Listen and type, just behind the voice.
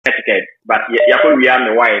but yeah, we are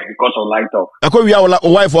my wife because of light off. We are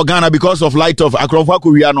wife for Ghana because of light off.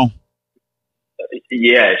 We are no.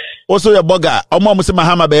 Yes. Also your bugger. Mama say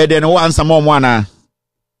Mahama be there no answer more one.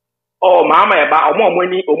 Oh, Mama about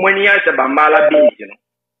money as a bambala beans, you know.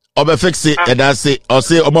 Obe fix it, and that's it. Or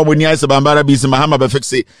say money as a bambala beans Mahama be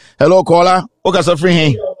fix it. Hello caller. Okay, so free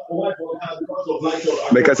here.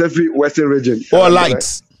 Make us a free Western region. Or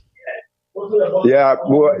lights. Yeah,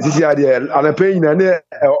 this is idea. And a pain and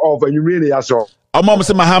of you really are so. Mama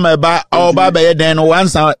say Mahama ba or baba then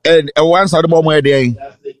once the moment there.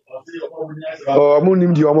 Oh,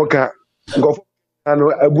 Munim Diomoka. Go and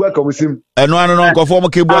a work with him. And no go for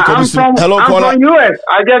Hello, caller. I'm from US.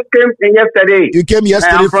 I just came in yesterday. You came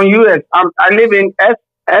yesterday? I'm from US. I live in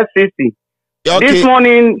SCC. Okay. This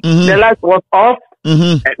morning the light was off.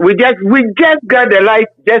 We just got the light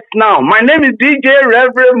just now. My name is DJ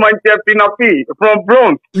Reverend Manche Pinapi from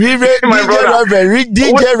Bronx. DJ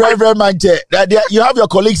Reverend Manche. You have your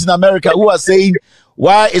colleagues in America who are saying,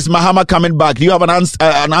 why is Mahama coming back? Do you have an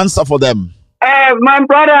answer for them? My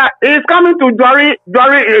brother is coming to Dwari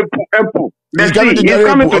Epu. He's coming to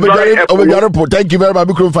Dwari Epu. Thank you very much.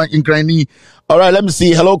 All right, let me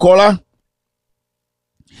see. Hello, caller.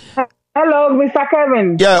 Hello, Mr.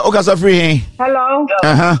 Kevin. Yeah, okay, so free. Hello.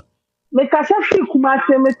 Mr. Sophie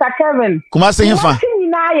Kumase, Mr. Kevin. Kumase Hifa.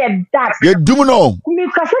 You do know.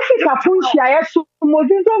 Mr. Sophie Kapunshia, yes,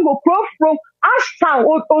 Mozinton go from Ashtown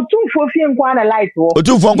or two for Fian Kwana light. Or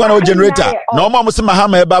two for one generator. No more Mr.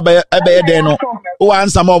 Mahama Baba Ebedeno. Oh,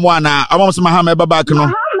 answer more one. I want Mahama Baba.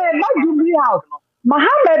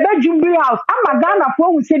 Mahama Jubilee House. I'm a Ghana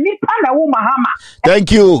for who said Nipana Mahama.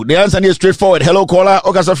 Thank you. The answer is straightforward. Hello, caller.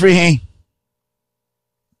 Okay, so free.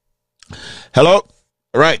 Hello.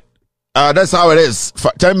 Right. That's how it is.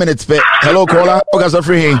 10 minutes. Hello, caller. Okay, so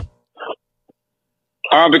free.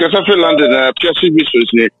 Because I feel London, PSC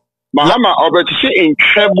business. Mahama, obeti in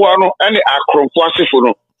Trebuano, any Akron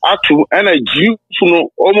Quasifuno, Atu, and a Jew,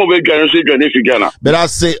 almost very Ghana. But I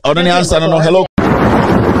say, on any answer, no, hello.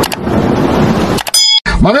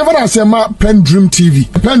 Whenever I say my PENDREAM TV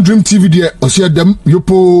there, I see them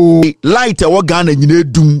yopo light what Ghana you know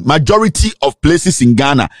doom majority of places in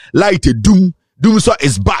Ghana light doom so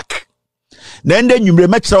is back. Then you may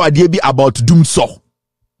match our idea be about doom so.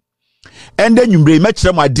 And then you may match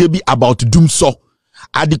them idea be about doom so.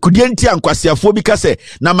 Adi kudienti and kwasiafo because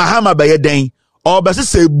na Mahama ba yeden or bese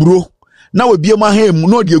say bro na we bia ma hem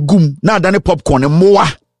no de gum na adane popcorn moa.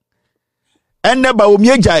 And ba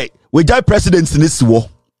omiejai we jai presidents in this war.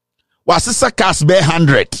 Wasisa cast be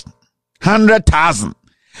 100,000.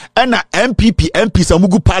 And MP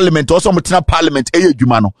samugu parliament also mutina parliament eye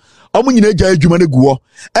dwuma no. Omu nyina jai dwuma ne guo.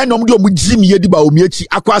 And omu de omu jimi yedi ba omiechi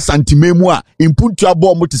akwa santimemu a input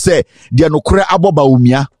abo omu te say de nokore abo ba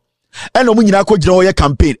omia. And omu nyina akogina wo ye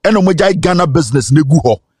campaign. And omu jai Ghana business ne gu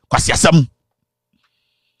ho. Kwasi asam.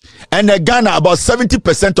 And Ghana about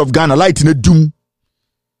 70% of Ghana light ne doom.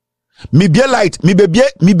 Me be light, me be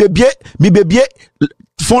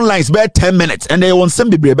phone lines by 10 minutes and they want some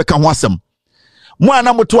be Rebecca Wassam.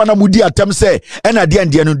 Mwana mutuana mudi atem say, and at the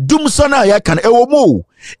end, doom sona ya can ewo mo.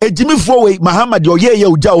 A Jimmy Fowe, Muhammad, your ye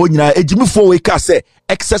uja onyina, a Jimmy Fowe ka say,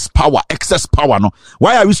 excess power, no.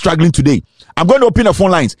 Why are we struggling today? I'm going to open the phone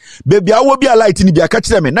lines. Baby, I will be a light in the catch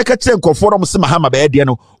them, and I catch them conform to Mahama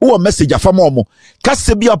Bediano, or a message of Famomo.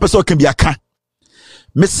 Cast be a person can be a can.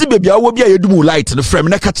 Messi baby, I will be a do light in the frame,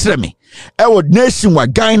 and I catch them. I would nation wa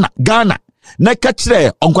Ghana. Na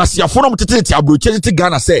kachire onkwasi aforo mtetete abrochete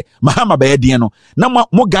Ghana say Mahama be de no na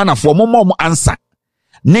mo Ghana for mo answer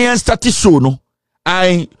na yan start show no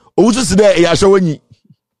ai owusu se de ya hwawani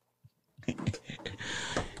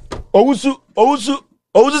owusu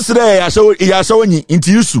se de ya hwawani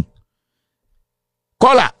inti yusu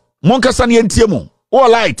kola monkasa na yantie mo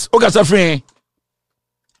all light ogasa free.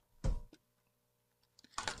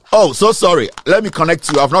 Oh, so sorry, let me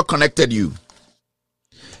connect you. I've not connected you.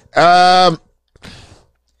 Mami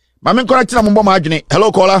connecting na mumbo majini.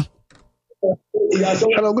 Hello, caller.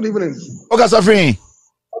 Hello, good evening. Okay, Safri.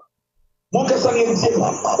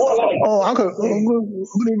 Oh, uncle,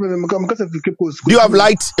 good evening. Do you have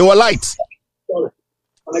light? It was light.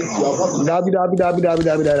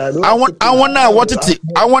 I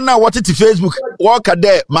want what it Facebook. Walk a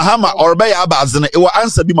day, Mahama or Bay Abazin. It will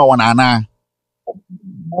answer be my one ana.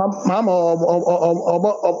 Mama,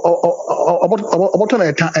 about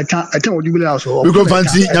a time would you will also. We can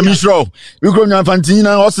fancy Yamisro. We can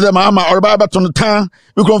Fantina, also the Mama or Baba on the town.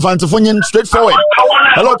 We can fancy Funyan straightforward.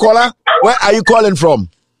 Hello, caller. Where are you calling from?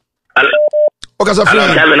 Okay, so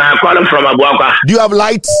I'm calling from Abuaka. Do you have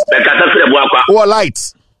lights? Or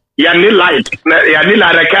lights? Yeah, need light. Yeah, need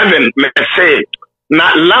like Kevin. Say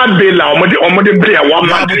Na labe la omode bre a one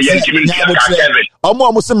month ye kimi Kevin.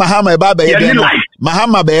 Omo say Mahama eba be ye no.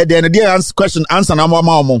 Mahama be ye no. Dear question answer na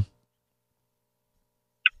omo.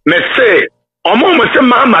 Me say omo say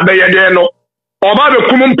Mahama be ye no. Oba be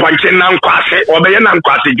kum mponche na nkwase, obeye na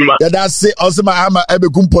nkwase djuma. Yeah, that's it. Also Mahama ebe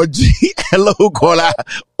kum ponche. Hello caller.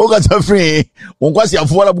 Oga ta free. Nkwase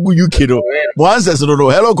afo la bugu UK no. Mo answers no.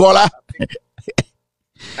 Hello caller.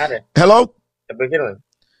 Hello?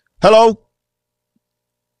 Hello?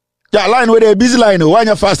 Yeah, line with a busy line. Why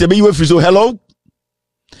you fast? You free. So hello.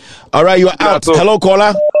 All right, you are out. Hello,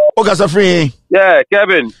 caller. Okay, so free. Yeah,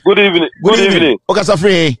 Kevin. Good evening. Good evening. Okay, so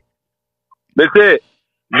free. They say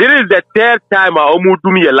this is the third time I almost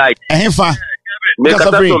do me a light. Fa. Okay,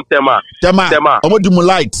 so free. Tema. Almost do me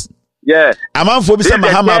light. Yeah. I'm on for Mr.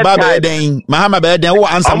 Mahama Baba. Mahama Baba. Who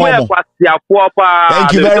answer more?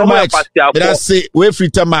 Thank you very much. That's it. We free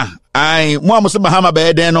Tema. I want Mr. Mahama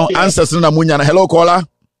Baba. No answers na munya. Hello, caller.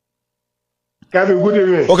 Kevin, good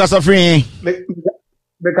evening. Okay, so free.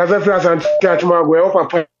 Because if I can't catch my way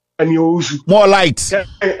up and use more light.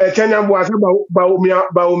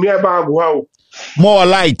 More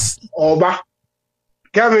light. Oba.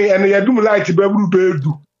 Kevin, and you do light to be able to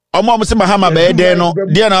do. Mom say Mahama be there no.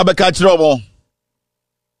 There na be catch romo.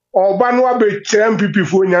 Oba no be MPP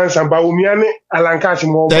for nyansa ba omiane alankasi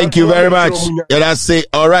mo. Thank you very much. Yeah, that's it.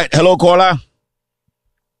 All right. Hello, caller.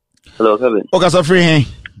 Hello, Kevin. Okay, so free here.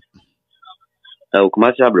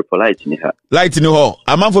 Kumasi abre for light ni ha. Light ni ho.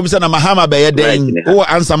 Amam for bisa na Mahama be den. Who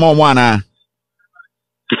answer mo mo ana?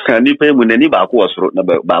 Ni pe mu nani ba ko osoro na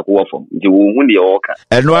ba ko fom. Nti wo hu de oka.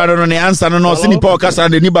 Eno ano no ne answer no se ni pa okasa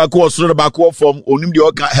de ni ba ko osoro na ba ko fom. Onim de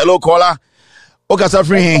oka. Hello caller. Okasa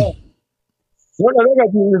free here.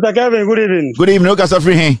 Mr. Kevin, good evening. Good evening. Okasa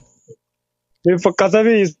free here. If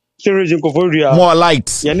Kasavi is still region Koforia. More light.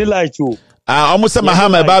 Yani light you. Almost say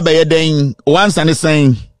Mahama ba be den. Once and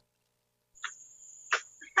saying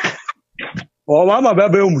Oh, Mama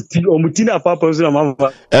Baby Mutina Papa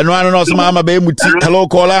Mama. And one no Mama Baby Muti. Hello,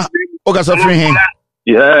 caller. Okay, so free him.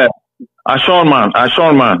 Yeah. Ashon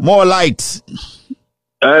man. More light.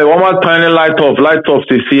 Hey, one more tiny light off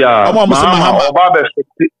to see Mahama.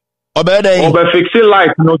 Obe fixing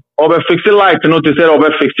light no to say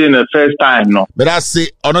obe fixing the first time no. But that's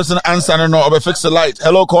it. Honest answer no obe fix the light.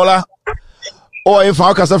 Hello, caller. Oh, if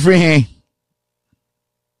I can free him.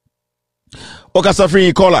 Okay, so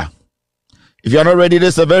free caller. If you're not ready, this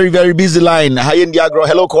is a very, very busy line. Hi in Diagro.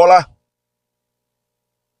 Hello, caller.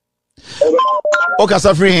 Okay,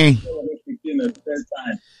 so free.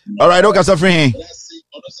 All right, okay, so free.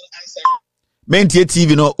 Main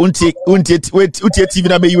TV, no, unti TV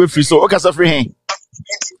na be you free. So, okay, so free.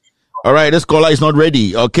 All right, this caller is not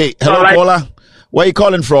ready. Okay, hello, right. Caller. Where are you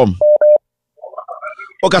calling from?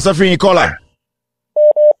 Okay, so free, caller.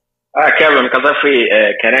 Kevin, because I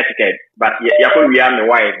free Connecticut, but you could be my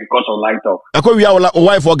wife because of light off. I could be our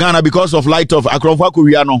wife for Ghana because of light off. Akronfa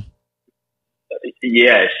Kuriano.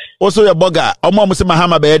 Yes. Also your bugger. Omo say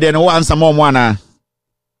Mahama be there no answer more one.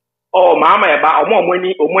 Oh, Mahama eba omo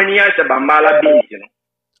ni answer bambala beans, you know.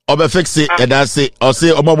 Obe fix it, and that's it. Or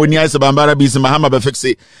say omo ni answer bambala beans Mahama be fix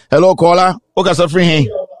it. Hello caller. Okay, so free here.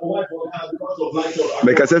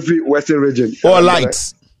 Make us free Western region. All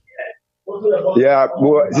lights. Yeah,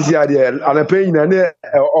 this is the idea. And I pay in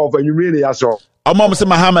of you really are so. A mom say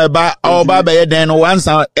Mahama ba or baba then once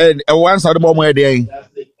and once the mom where they.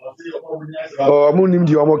 Oh, Munim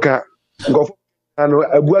di Omoka. Go and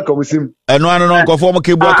a work of him. And one on conform a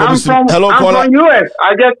cable. Hello, caller. I'm from US.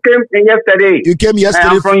 I just came in yesterday. You came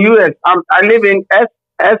yesterday. I'm from US. I live in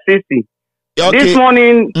SCC. Okay. This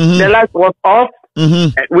morning the light was off.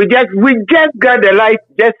 We just got the light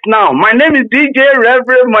just now. My name is DJ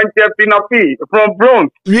Reverend Manche from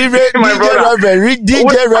Bronx. DJ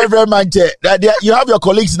Reverend Manche. You have your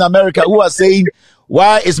colleagues in America who are saying,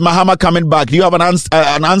 "Why is Mahama coming back?" Do you have an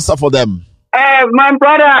answer for them? My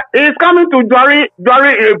brother is coming to Dwari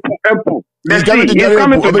Empu. He's coming to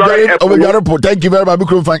Dwari Empu. Thank you very much.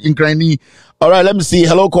 All right, let me see.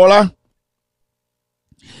 Hello, caller.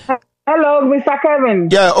 Hello, Mr. Kevin.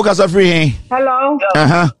 Yeah, okay, so free. Hello.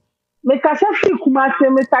 Mr. Sophie Kumase,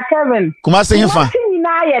 Mr. Kevin. Kumase Infa.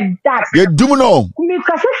 You do know.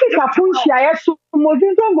 Mr. Sophie Kapunshia, yes,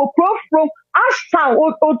 Mozinto go from Ashtown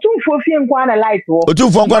or two for Fian Guana light. Or two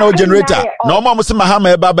for one generator. No more Mr.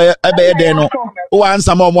 Mahama Baba Ebedeno. Oh,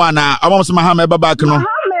 answer more one. I want Mahama Baba.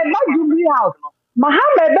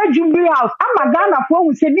 Mahama Jubilee House. I'm a Ghana for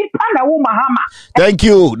who said Mahama. Thank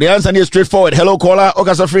you. The answer is straightforward. Hello, caller.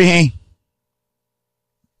 Okay, so free.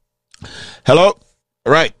 Hello.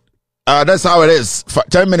 Right. That's how it is.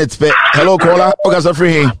 10 minutes. Hello, caller. Okay, so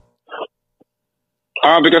free.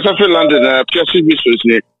 Because I feel London, PSC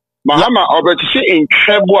business. Mahama, obeti in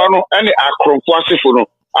Trebuano, any acropoasifuno,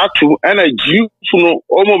 atu, and a Jew,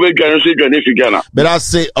 Omo Vegan, Figana. But I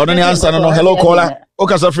say, on any answer, no, hello, caller.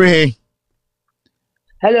 Okasa free.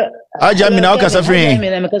 Hello. I jam in Okasa free.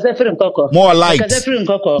 More light.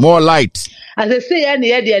 More light. As I say,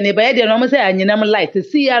 any idea, and by the normal say, and you know, light to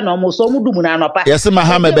see an almost so mudumunapa. Yes,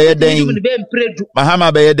 Mahama Bay Dane.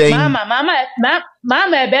 Mahama Bay Dane.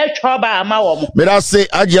 Mamma, bear trouble, my but I say,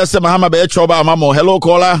 I just say Mahama Bay trouble, Mamo. Hello,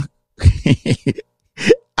 caller.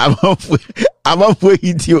 I'm up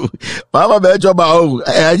with you. Mama Bay trouble. Oh,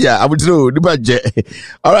 yeah, I would do the budget.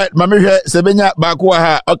 All right, Mamma Sebenya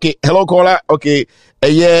Bakua. Okay, hello, caller. Okay.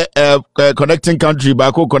 Connecting country,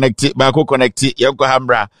 Bako connect, Yoko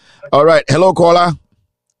Hambra. All right, hello, caller.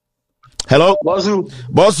 Hello,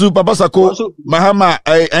 Bosu, Papa Sako, Mahama.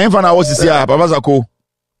 I ain't found out what's here, Papa Sako.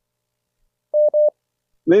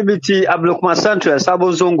 Maybe T. Ablokma Central,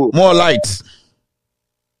 Sabo Zongo. More light.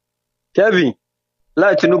 Kevin,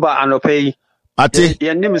 light to Nuba Anopay. Ati,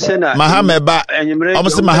 Mahama ba,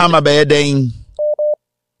 almost Mahama Bayadane.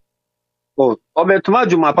 Oh,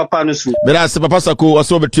 Obetumaju, my papa Nusu. But I said, Papa Sako,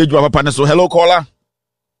 also betrayed you, Papa Nusu. Hello, caller.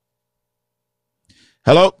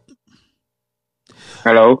 Hello.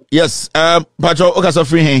 Hello. Yes. Pacho, Okasa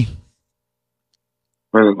free hey.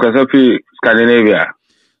 Okasa Scandinavia.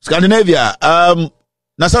 Scandinavia.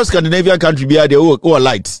 Na South Scandinavian country be there who are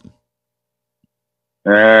light.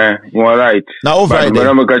 More light. Now over there. But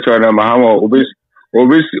I'm catch on Mahama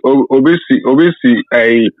obviously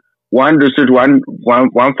a 1 district 1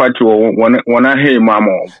 factor 1 hey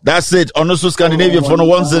mama. That's it. On also Scandinavia for no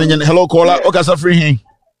one saying hello caller. Okasa free hey.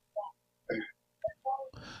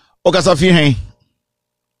 Okasa free hey.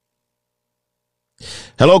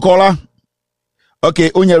 Hello caller.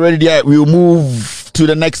 Okay, when you're ready there, we'll move to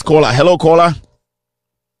the next caller. Hello caller.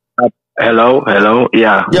 Hello,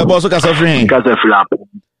 yeah. Yeah, boss, Okasa free.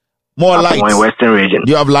 More light. In Western region.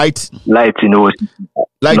 Do you have light? Light, no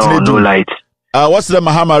light. What's the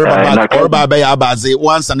Mahama River or Baba Abazi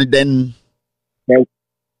once and then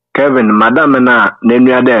Kevin, Madam na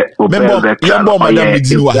Nenya de Member Madam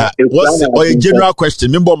Didinwa. What's a general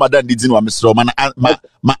question? Member Madam Didinwa, Mr. Roman,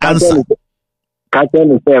 my answer.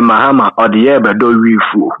 Captain say Mahama or the Ebedo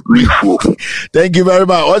Thank you very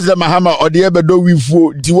much. What's the Mahama or the Ebedo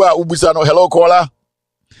Wifu? Diwa Ubusano. Hello, caller.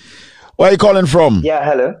 Where are you calling from? Yeah,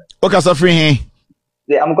 hello. Okasa free.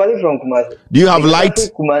 Yeah, I'm calling from Kumasi. Do you have light?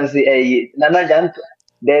 Kumasi, Nana Jant,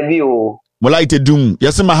 Debbie. Light doom.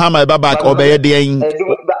 Yes, Mahama Babak or Bayading.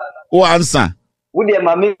 Who answer? Would you,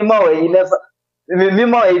 Mamma, Mimo,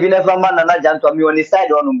 even if a man Nana Jant on me on the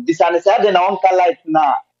side on him. This on the side and on light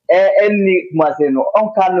now. Any Maseno,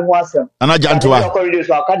 on can was him. And I jump to a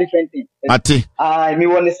different thing. Ati. I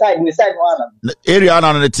mean, on the side one. Area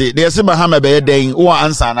on the there's a Mahama Bayading. Who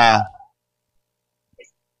answer now?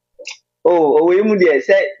 Oh, we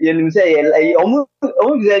say, you say,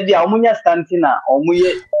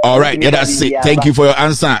 all right, yeah, that's it. Thank you for your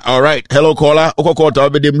answer. All right, hello caller.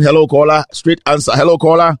 Hello caller. Straight answer. Hello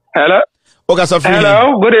caller. Hello.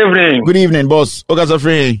 Hello. Good evening. Good evening, boss.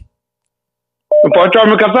 Okasafri.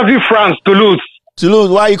 France, Toulouse. Toulouse.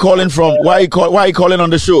 Where are you calling from? Why are you calling on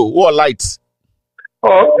the show? What lights?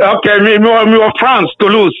 Oh, okay. Me France,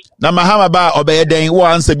 Toulouse. Na Mahama ba obeyedeng.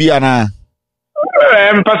 What answer be ana?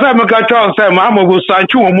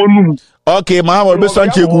 Okay, Mahama be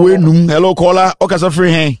Sanche guenum. Hello caller.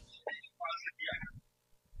 Okasafri.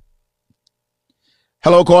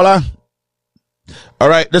 Hello caller. All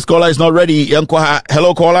right, this caller is not ready.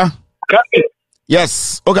 Hello caller.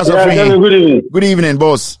 Yes. Okay, so good evening. Good evening,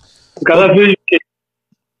 boss. Police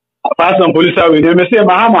we say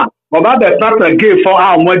Mahama about the tractor gave for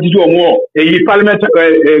how much did you more a parliament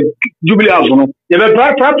jubilee house no you have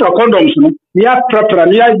tractor condoms no ya tractor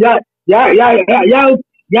ya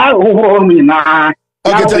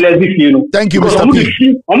okay, thank you, Mr.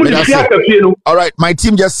 P. All right, my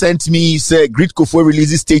team just sent me say Grit Kofo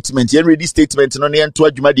release statement. You read this statement no near to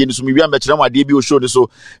adwuma de so me wi ambetire ma de bi o show so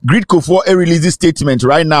Grit Kofo release statement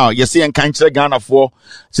right now. You say en kan kire Ghana for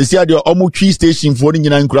se sia de omo twi station for ni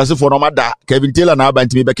nyina nkurase for no mada Kevin Taylor na aba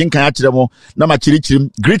ntimi be ken kan akire mo na ma kire kirim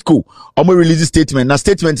Grit Ko omo release statement. Na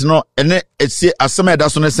statement no ene ese asema da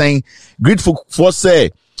so no saying Grit Kofo say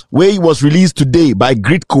where it was released today by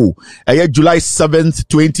Gritco, July 7th,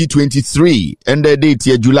 2023. And the date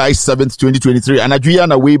here, July 7th, 2023. And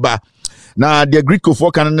Adriana Weber. Now, the Gritco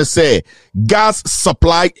for can say gas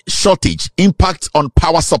supply shortage impact on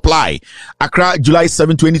power supply. Accra, July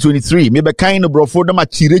 7, 2023. Maybe kind of brofo na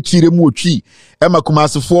chire muchi. Emma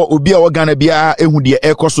Kumasi for Ubia Wagana Bia Ehudi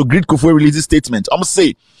Eko so Gritco for release statement. I'm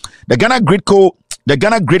say the Ghana Gritco the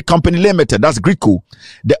Ghana Grid Company Limited, that's GRIDCO,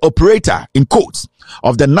 the operator in quotes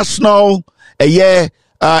of the national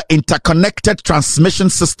interconnected transmission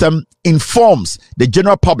system, informs the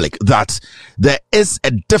general public that there is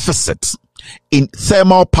a deficit in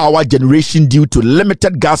thermal power generation due to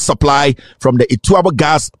limited gas supply from the Ituabo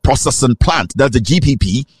Gas Processing Plant, that's the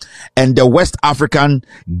GPP, and the West African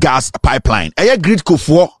Gas Pipeline. Aya GRIDCO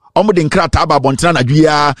for omode nkrata aba bontena na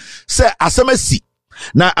dua se asemasi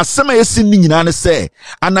na asema yesi ni nyina ne se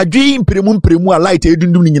anadwi mpremu a light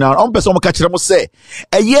edundum ni nyina on pese o ka kire mo se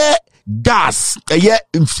eye gas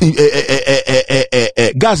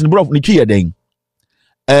gas ni bro ni twi yeden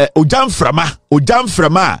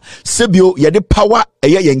ojamframa sebio yede power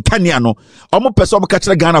eye yenkania no omo pese o ka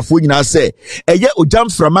kire Ghana fo nyina se eye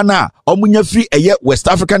ojamframa na omunya free eye West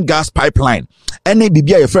African Gas Pipeline ene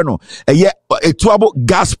bibia ye frɛ no eye Ituabo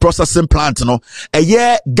Gas Processing Plant no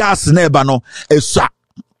eye gas na eba no esua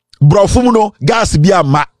brofum no gas bia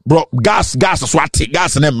ma bro gas swati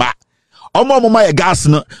gas na ma omo ma ye gas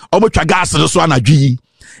no omo twa gas no so anadwi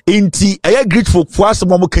inti eye grateful for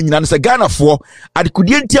asem omo kanyina no se Ghana fo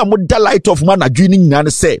adekudie nti amoda light of ma anadwi ni nyina no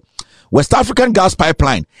se West African Gas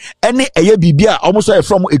Pipeline any eye bibia almost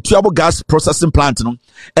from Ituabo Gas Processing Plant no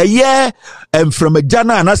eye from a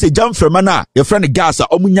jana na say jam from na your friend gas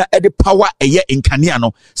omunya e de power eye nkania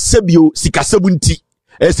no sebio sikasebunti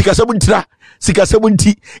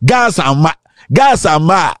gas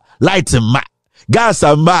ama light ma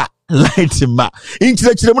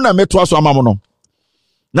inchire mu na meto aso amamo no.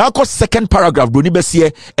 Now, second paragraph, do ni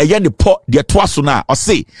besie eye ni po de toaso na or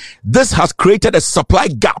say this has created a supply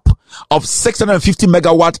gap of 650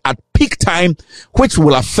 megawatts at peak time, which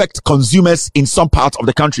will affect consumers in some parts of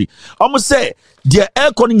the country. Almost say the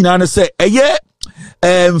air conditioner say eye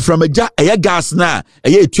from a gas na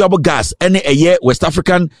eye Ituabo gas any eye West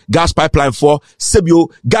African Gas Pipeline for sebio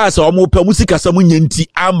gas omo pe musika samu nyenti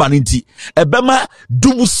amba nti ebema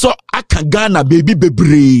dumso aka Ghana baby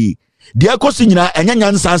bebre. Dia kosi nyina enya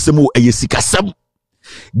nyansa nsem o eyesikasem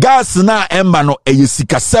gas na emba no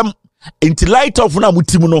eyesikasem inti light off na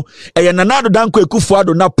mutim no eye nanado danko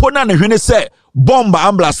ekufuado na pona na hwene se bomba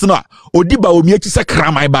ambulance no odiba omiechi se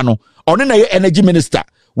kramai ba no ono na ye energy minister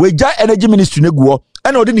weja energy ministry neguo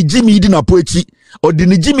ena odi ni Jimmy di na poechi odi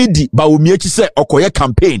ni Jimmy di ba omiechi se okoye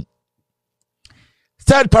campaign.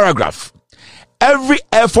 Third paragraph. Every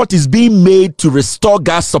effort is being made to restore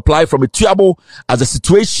gas supply from Ituabo as the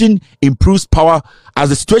situation improves.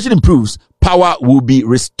 Power will be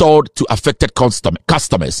restored to affected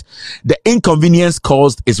customers. The inconvenience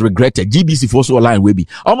caused is regretted. GBC for so line will be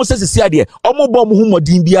almost says the idea. Almost bomb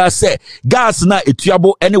humodin say gas na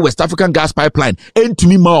Ituabo any West African Gas Pipeline. And to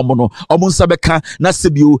me, mono almost sabeka na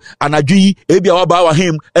sebiu anadwi ebia waba wa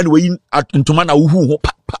him and we at ntumana uhu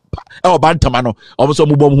bantamano almost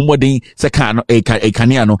omubom humodin sekano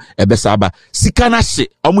ekaniano ebesaba sikana she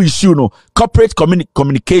omu issue no corporate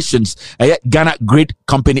communications Ghana Grid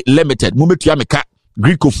Company Limited mumetu ameka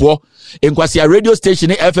GRIDCO for enkwasi radio station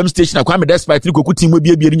FM station akwa me despite koku team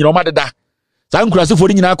bia ni nyina omadeda san kurase for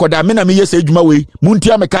nyina akoda me na me yesa adwuma we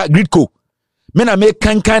muntu ameka GRIDCO me na me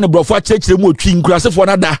kankan brofo achechire mu otwi nkurase for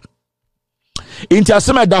nada inti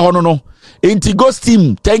asema da hono no inti ghost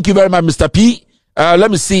team. Thank you very much Mr. P.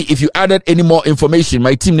 Let me see if you added any more information.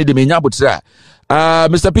 My team need to Mr.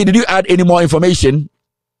 P, did you add any more information?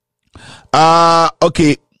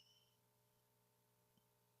 Okay.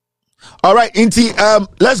 All right, Inti,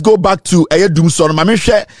 let's go back to Eye Doomso.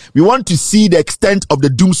 We want to see the extent of the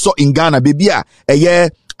Doomso in Ghana. Baby, Eye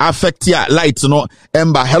affect ya lights, no?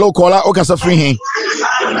 Ember. Hello, caller. Okay, so free here.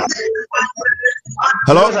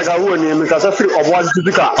 Hello?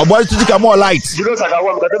 More light.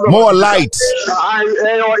 More light.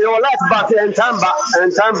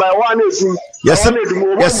 Yes.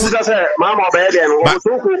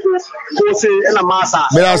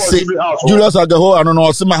 Julius Agaho, I don't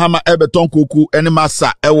know, Mahama Ebeton Kuku, and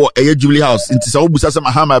Massa, Ewo, Jubilee House. Into Sabusa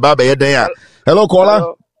Mahama Baba Yedaya. Hello,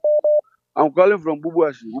 caller. I'm calling from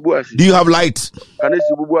Bubuashi. Do you have light? Can I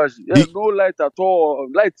see Bubuashi? There's no light at all.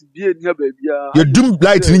 Light be in here, baby. You doom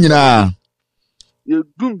light in here. You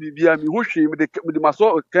doom be me wishing with the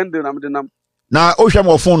maso candle. I'm the name. Now, Ocean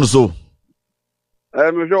or phone so.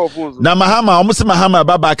 I'm sure of phones. Now, Mahama, almost Mahama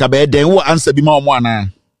Babaka bed, then who answer be more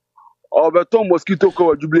one. Oh, Beton Mosquito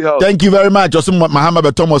Call, Jubilee House. Thank you very much. Also, Mahama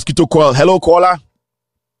Beton Mosquito Call. Hello, caller.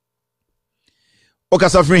 Okay,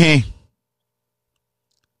 so free here.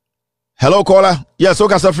 Hello, caller. Yes,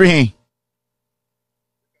 okay, so free here.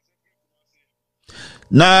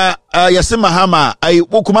 Na, yes, Mahama, I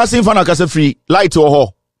Kumasi in front of Casa Free, light or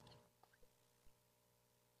ho.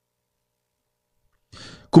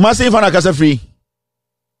 Kumasi in front of Casa Free.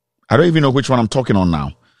 I don't even know which one I'm talking on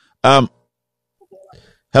now.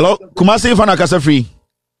 Hello, Kumasi Fana Kasa Free.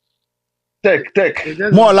 Tech.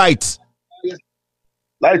 More light.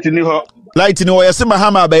 Light in the Light in the way.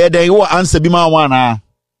 Mahama by then you answer Bima wana.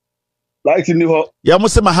 Light in the Ya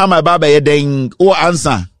must Mahama Baba then or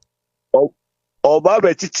answer. Oh,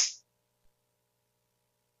 Baba.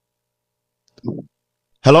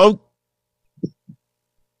 Hello?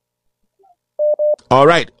 All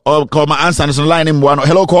right. I'll call my answer on line in one.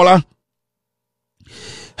 Hello, caller.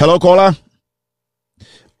 Hello, caller.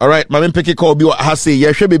 All right. My name Peki call you has say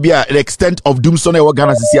yeah, should be the extent of doomsday or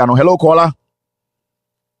Ghana Siciano. Hello, caller.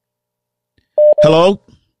 Hello.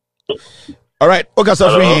 All right. Okay,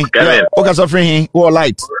 suffering. Kevin. Okay, suffering. Or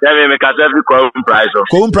light. Kevin, make us every price.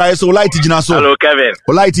 Price or light Jinaso. Hello, Kevin.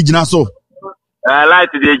 Or light Jinaso. Light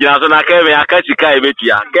the Jinaso na Kevin. I catch you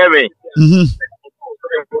Betia. Kevin.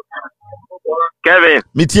 Kevin.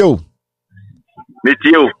 Meet you.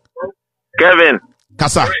 Kevin.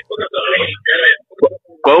 Kasa.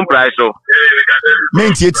 Price.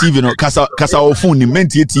 Menti TV no kasa o phone ni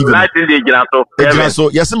menti TV. Light the Jinaso.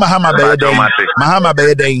 Yes, Mahama Bayeden. Mahama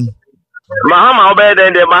Bayeden. Mahama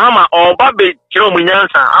obeden de Mahama oba be chiro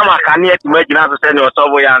munyansa ama kane imagine so say no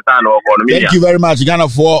solve yansa no economy. Thank you very much Ghana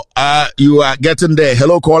for you are getting there.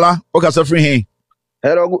 Hello caller. Okay, suffering here.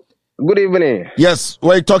 Hello, good evening. Yes,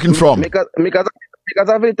 where are you talking from? Because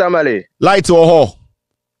Tamale. Light or ho.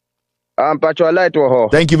 Patro light or ho.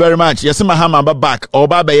 Thank you very much. Yes, Mahama back or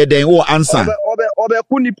Baba Yeden or answer.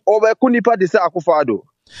 Obe kunipa de sa akufado.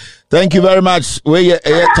 Thank you very much. Where you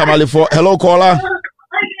Tamale for. Hello caller.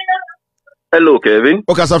 Hello, Kevin.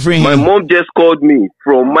 Okay, suffering. My mom just called me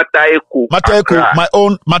from Mataeko. My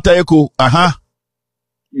own Mataeko.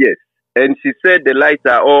 Yes. And she said the lights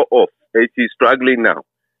are all off and she's struggling now.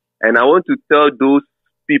 And I want to tell those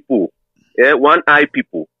people, one eye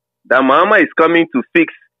people, that Mama is coming to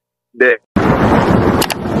fix the.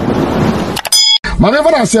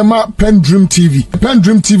 Whenever I say PENDREAM TV,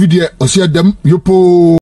 PENDREAM TV, there, I see them,